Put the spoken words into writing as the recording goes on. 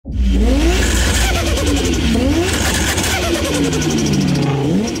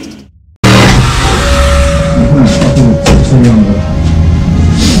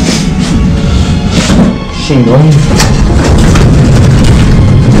Let's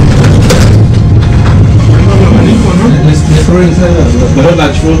throw inside the whole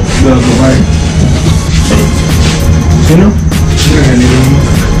latch roll, the wire. You know?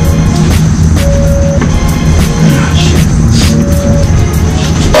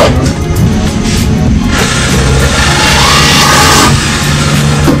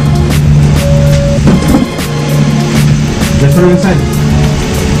 Let's throw it inside.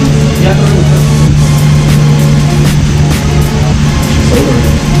 Yeah, throw it inside. It's over.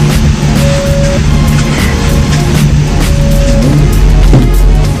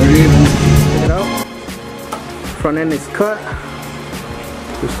 Check it out. Front end is cut.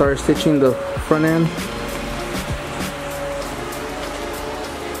 We started stitching the front end.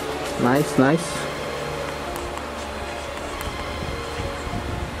 Nice, nice.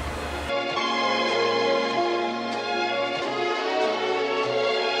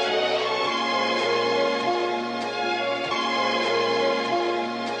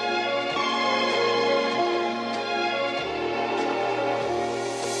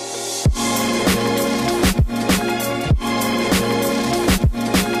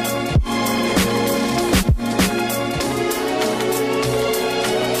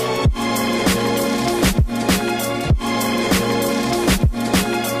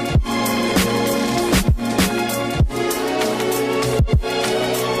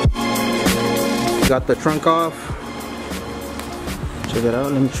 Got the trunk off. Check it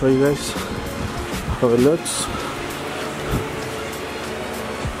out. Let me show you guys how it looks.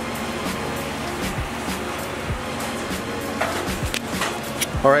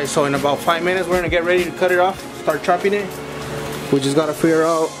 Alright, so in about 5 minutes we're gonna get ready to cut it off, start chopping it. We just gotta figure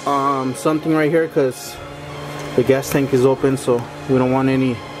out something right here because the gas tank is open, so we don't want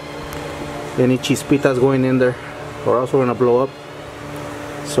any chispitas going in there, or else we're gonna blow up.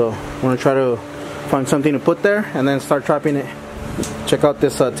 So we're gonna try to find something to put there and then start chopping it. Check out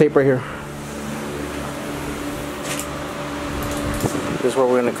this tape right here. This is where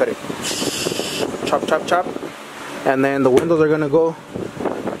we're gonna cut it. Chop, chop, chop. And then the windows are gonna go.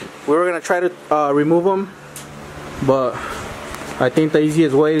 We were gonna try to remove them, but I think the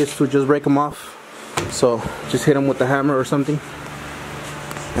easiest way is to just break them off. So just hit them with the hammer or something,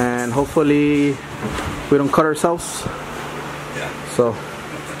 and hopefully we don't cut ourselves. Yeah. So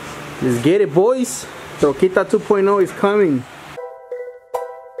let's get it, boys. Troquita 2.0 is coming.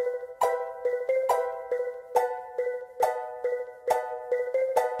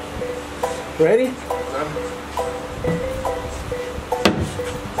 Ready?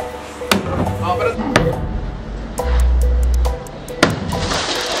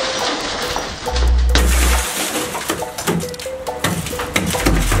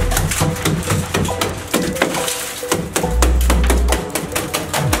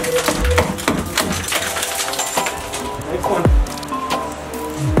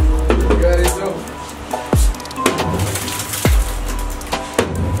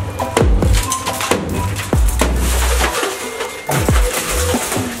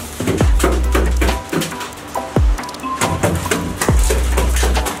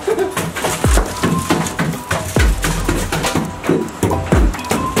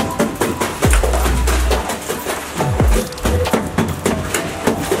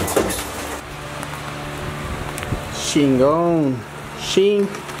 Chingon,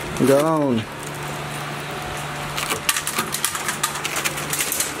 chingon.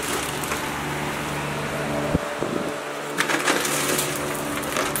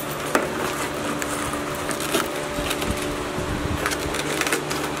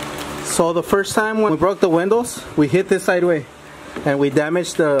 So the first time when we broke the windows, we hit this sideway and we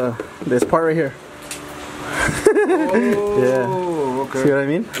damaged this part right here. Oh, yeah. Okay. See what I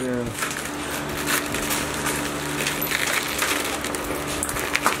mean? Yeah.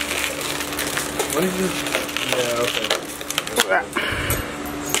 Why did you? Yeah, okay.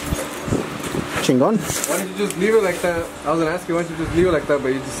 Chingon. Why did you just leave it like that? I was gonna ask you why did you just leave it like that, but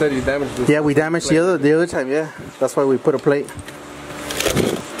you just said you damaged this. Yeah, we damaged the other time. Yeah, that's why we put a plate.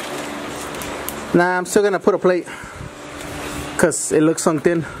 Nah, I'm still gonna put a plate because it looks sunk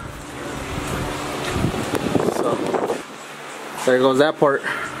in. So there goes that part.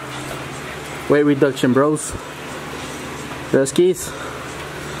 Weight reduction, bros. There's keys.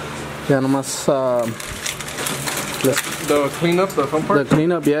 Ya nomás the cleanup, the fun part? The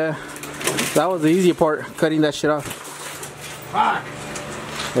cleanup, yeah. That was the easy part, cutting that shit off. Fuck!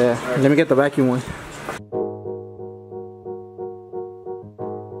 Yeah, right. Let me get the vacuum one.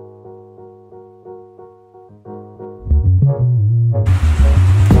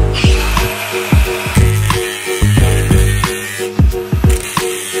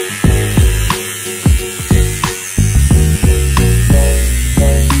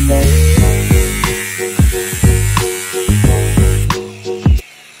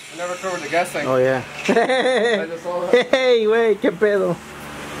 gas tank. Oh yeah. I just saw that. Hey, wait, qué pedo.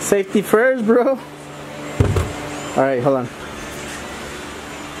 Safety first, bro. All right, hold on.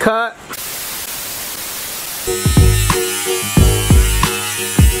 Cut.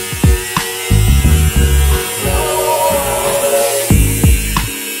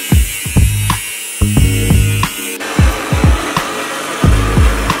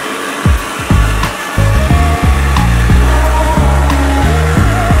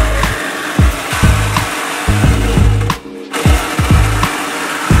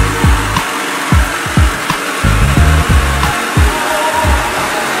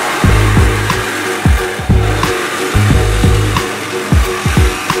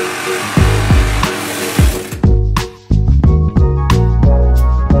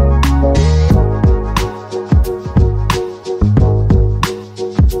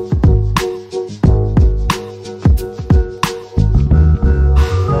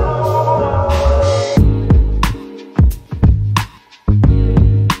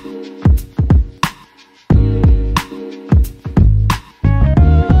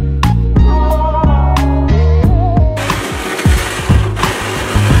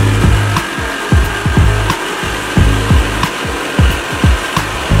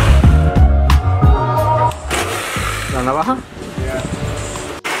 ¿La navaja? Yeah.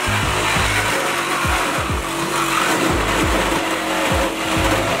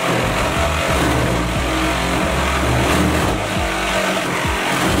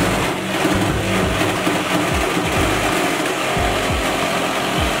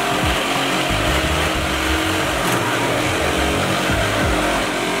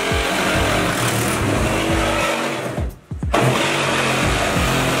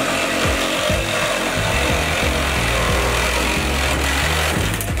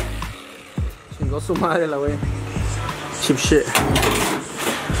 Chingó su madre la wey. Cheap shit.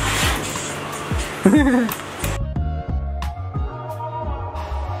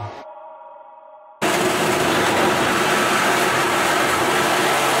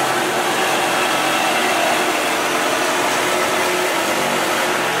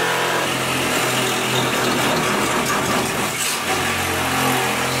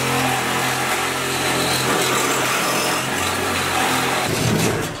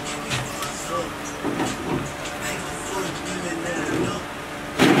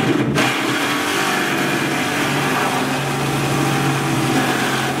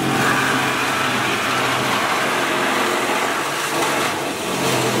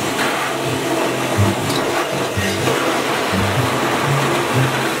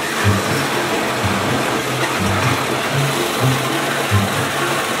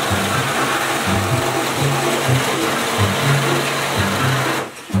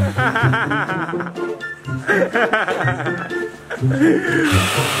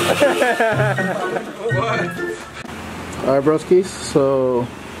 Alright, broskies, so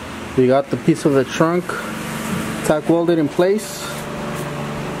we got the piece of the trunk tack welded in place.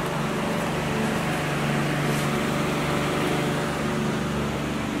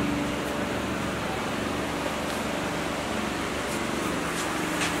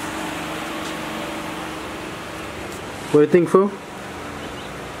 What do you think, fool?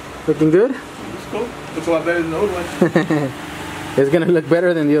 Looking good? It's cool. Looks a lot better than the old one. It's gonna look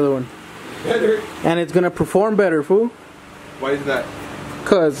better than the other one. Better? And it's gonna perform better, fool. Why is that?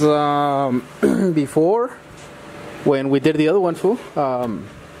 Cause before, when we did the other one, fool,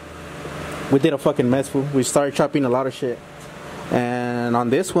 we did a fucking mess, fool. We started chopping a lot of shit. And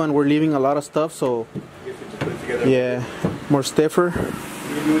on this one, we're leaving a lot of stuff, so I guess we just put it together. yeah, more stiffer. What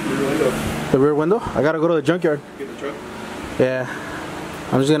do you do with the rear window? The rear window, I gotta go to the junkyard. Get the truck? Yeah,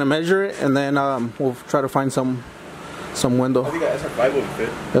 I'm just gonna measure it, and then we'll try to find some window. I think that SR5 will fit.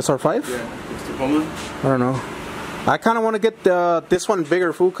 SR5? Yeah. It's Tacoma. I don't know. I kind of want to get this one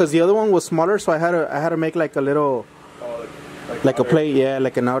bigger, fool, because the other one was smaller, so I had to make like a little, like a plate, yeah,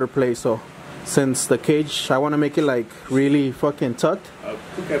 like an outer plate. So since the cage, I want to make it like really fucking tucked.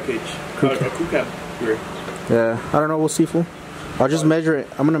 Crew cab cage. A crew cab rear. Yeah, I don't know. We'll see, fool. I'll just measure it.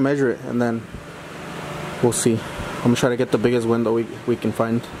 I'm gonna measure it, and then we'll see. I'm gonna try to get the biggest window we can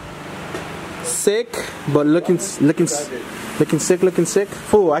find. Sick, but looking sick, looking sick.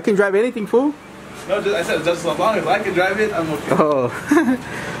 Fool, I can drive anything, fool. No, I said just as long as I can drive it, I'm okay. Oh,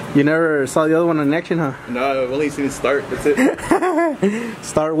 you never saw the other one in action, huh? No, I've only seen it start. That's it.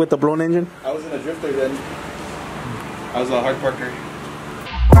 Start with the blown engine. I was in a drifter then. I was a hard parker.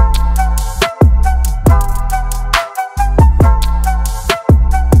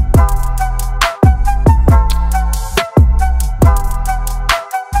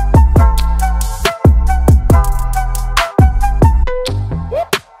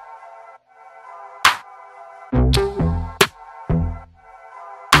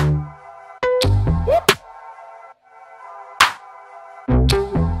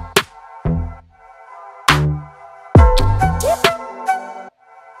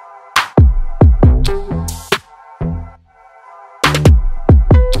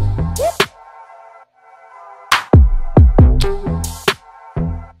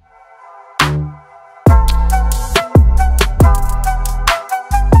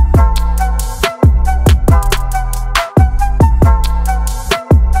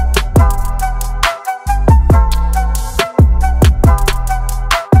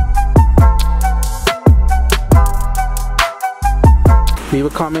 Leave a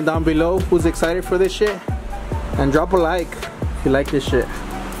comment down below who's excited for this shit, and drop a like if you like this shit.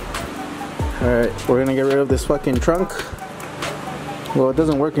 Alright, we're gonna get rid of this fucking trunk. Well, it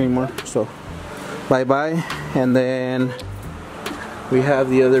doesn't work anymore, so bye bye. And then we have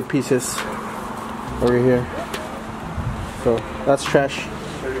the other pieces over here. So that's trash.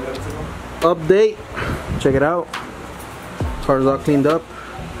 Update, check it out. Car's all cleaned up.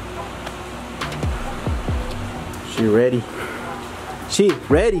 She ready. She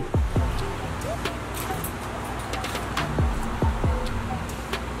ready.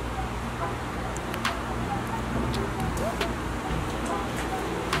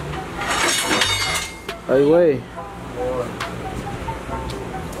 Highway.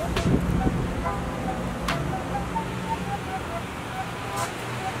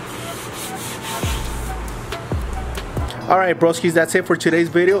 Alright broskies, that's it for today's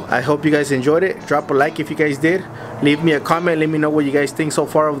video. I hope you guys enjoyed it. Drop a like if you guys did. Leave me a comment, let me know what you guys think so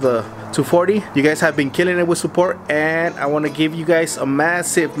far of the 240. You guys have been killing it with support, and I want to give you guys a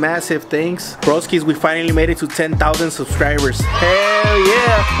massive thanks. Broskies, we finally made it to 10,000 subscribers. Hell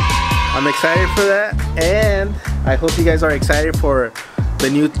yeah! I'm excited for that, and I hope you guys are excited for the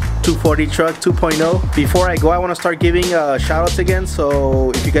new 240 truck 2.0. Before I go, I want to start giving shout outs again.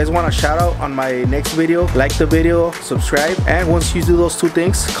 So if you guys want a shout out on my next video, like the video, subscribe, and once you do those two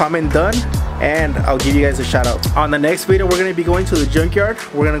things, comment done, and I'll give you guys a shout out. On the next video, we're going to be going to the junkyard.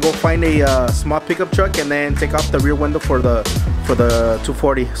 We're going to go find a small pickup truck and then take off the rear window for the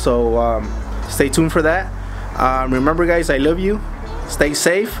 240. So stay tuned for that. Remember guys, I love you. Stay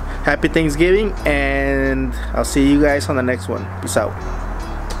safe. Happy Thanksgiving, and I'll see you guys on the next one. Peace out.